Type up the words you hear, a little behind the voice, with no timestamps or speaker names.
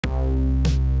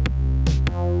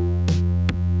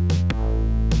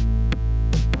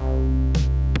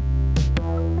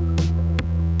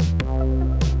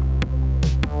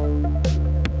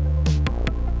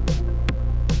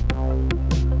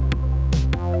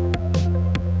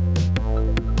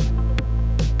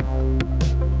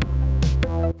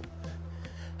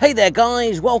Hey there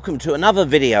guys, welcome to another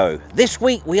video. This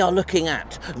week we are looking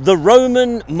at the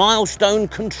Roman Milestone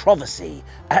controversy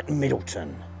at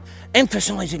Middleton.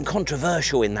 Emphasising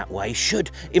controversial in that way should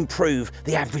improve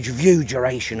the average view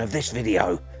duration of this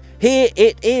video. Here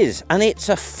it is, and it's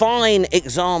a fine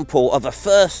example of a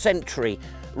 1st century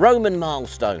Roman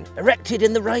milestone erected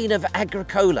in the reign of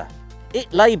Agricola.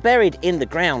 It lay buried in the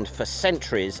ground for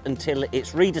centuries until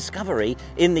its rediscovery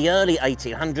in the early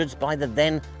 1800s by the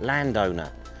then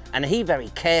landowner. And he very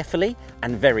carefully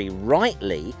and very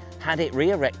rightly had it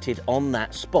re-erected on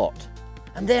that spot.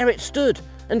 And there it stood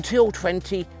until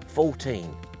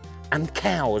 2014. And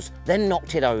cows then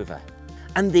knocked it over.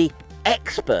 And the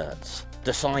experts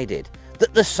decided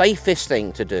that the safest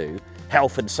thing to do,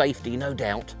 health and safety no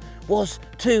doubt, was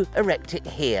to erect it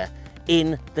here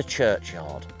in the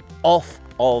churchyard, off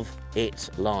of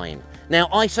its line. Now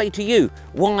I say to you,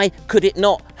 why could it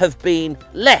not have been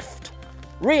left,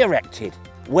 re-erected,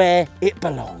 where it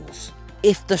belongs?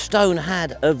 If the stone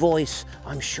had a voice,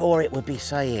 I'm sure it would be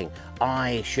saying,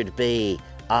 I should be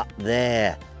up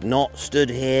there, not stood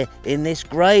here in this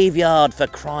graveyard, for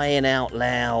crying out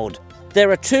loud. There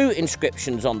are 2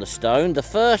 inscriptions on the stone, the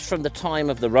first from the time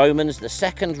of the Romans, the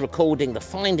second recording the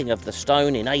finding of the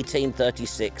stone in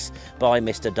 1836 by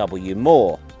Mr. W.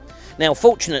 Moore. Now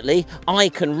fortunately I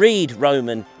can read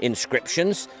Roman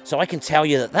inscriptions, so I can tell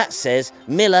you that that says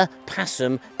Milla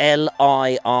Passum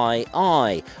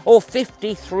Lii, or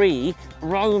 53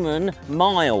 Roman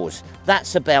miles.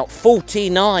 That's about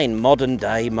 49 modern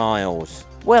day miles.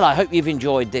 Well, I hope you've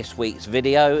enjoyed this week's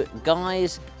video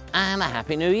guys, and a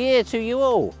Happy New Year to you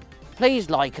all. Please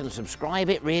like and subscribe,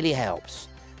 it really helps.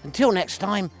 Until next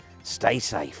time, stay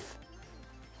safe.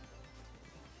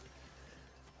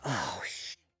 Oh,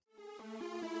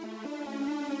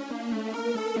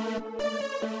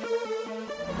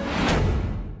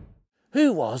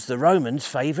 Who was the Romans'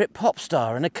 favourite pop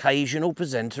star and occasional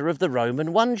presenter of the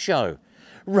Roman One show?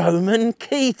 Roman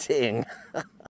Keating.